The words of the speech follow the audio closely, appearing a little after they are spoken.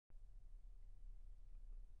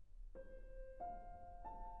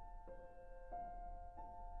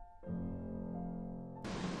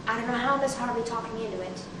I don't know how Miss Harvey talked me into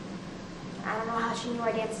it. I don't know how she knew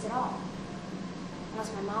I danced at all.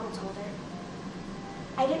 Unless my mom told her.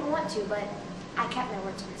 I didn't want to, but I kept my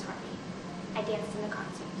word to Miss Harvey. I danced in the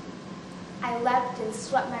concert. I leapt and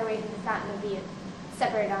swept my way to the Fountain of Youth,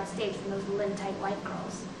 separated on stage from those limb-tight white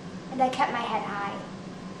girls. And I kept my head high.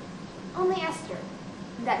 Only Esther,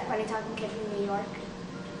 that funny-talking kid from New York,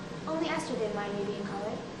 only Esther didn't mind me being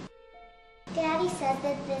colored. Daddy says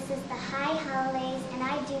that this is the high holidays and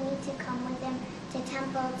I do need to come with him to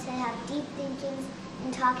temple to have deep thinkings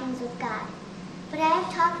and talkings with God. But I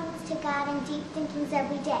have talkings to God and deep thinkings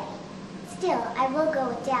every day. Still, I will go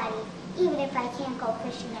with Daddy, even if I can't go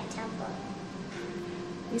fishing at temple.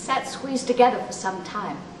 We sat squeezed together for some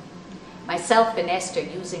time. Myself and Esther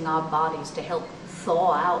using our bodies to help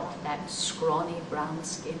thaw out that scrawny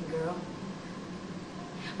brown-skinned girl.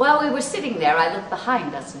 While we were sitting there, I looked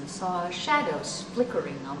behind us and saw shadows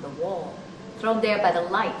flickering on the wall, thrown there by the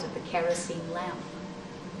light of the kerosene lamp.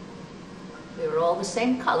 We were all the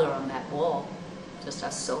same color on that wall, just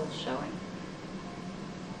our souls showing.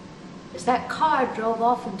 As that car drove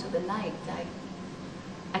off into the night,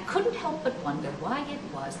 I couldn't help but wonder why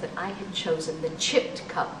it was that I had chosen the chipped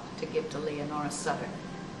cup to give to Leonora Sutter.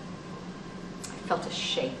 I felt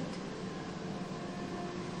ashamed.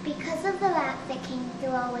 Because of the laugh that came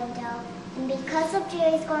through our window, and because of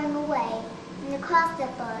Jerry's going away, and the cross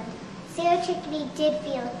that burned, Sarah Chickadee did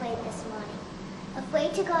feel afraid this morning.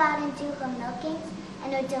 Afraid to go out and do her milkings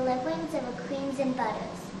and her deliverings of her creams and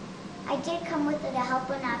butters. I did come with her to help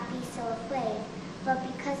her not be so afraid, but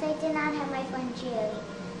because I did not have my friend Jerry,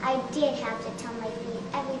 I did have to tell my feet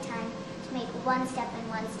every time to make one step and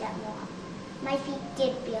one step more. My feet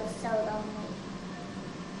did feel so lonely.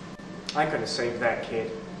 I could have saved that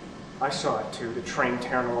kid. I saw it too, the train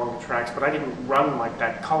tearing along the tracks, but I didn't run like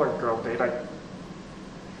that colored girl did.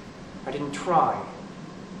 I didn't try.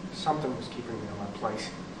 Something was keeping me in my place.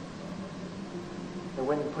 I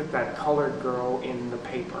went and put that colored girl in the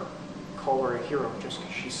paper. Call her a hero just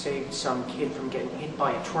because she saved some kid from getting hit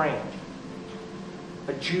by a train.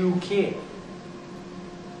 A Jew kid.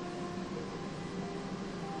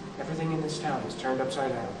 Everything in this town is turned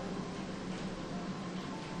upside down.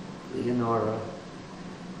 Leonora,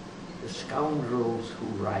 the scoundrels who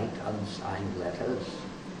write unsigned letters,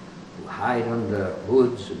 who hide under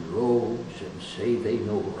hoods and robes and say they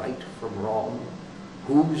know right from wrong,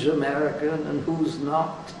 who's American and who's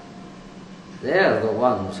not, they're the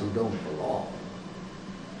ones who don't belong.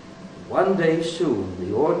 One day soon,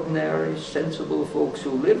 the ordinary, sensible folks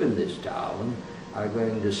who live in this town are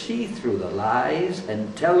going to see through the lies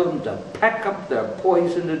and tell them to pack up their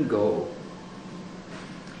poison and go.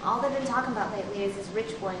 All they've been talking about lately is this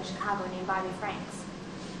rich boy in Chicago named Bobby Franks.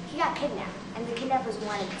 He got kidnapped, and the kidnappers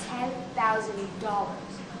wanted $10,000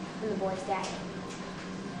 from the boy's dad.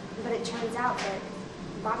 But it turns out that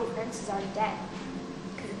Bobby Franks is already dead,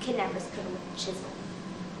 because the kidnappers killed him with a chisel.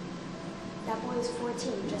 That boy was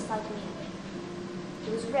 14, just like me.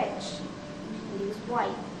 He was rich, and he was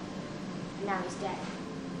white, and now he's dead.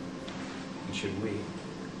 And should we,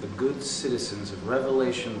 the good citizens of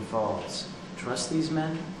Revelation Falls, trust these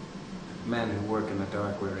men? Men who work in the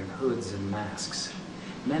dark wearing hoods and masks.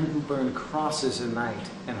 Men who burn crosses at night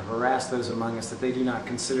and harass those among us that they do not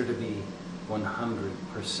consider to be 100%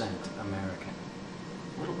 American.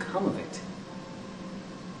 What will come of it?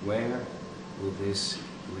 Where will this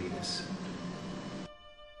lead us?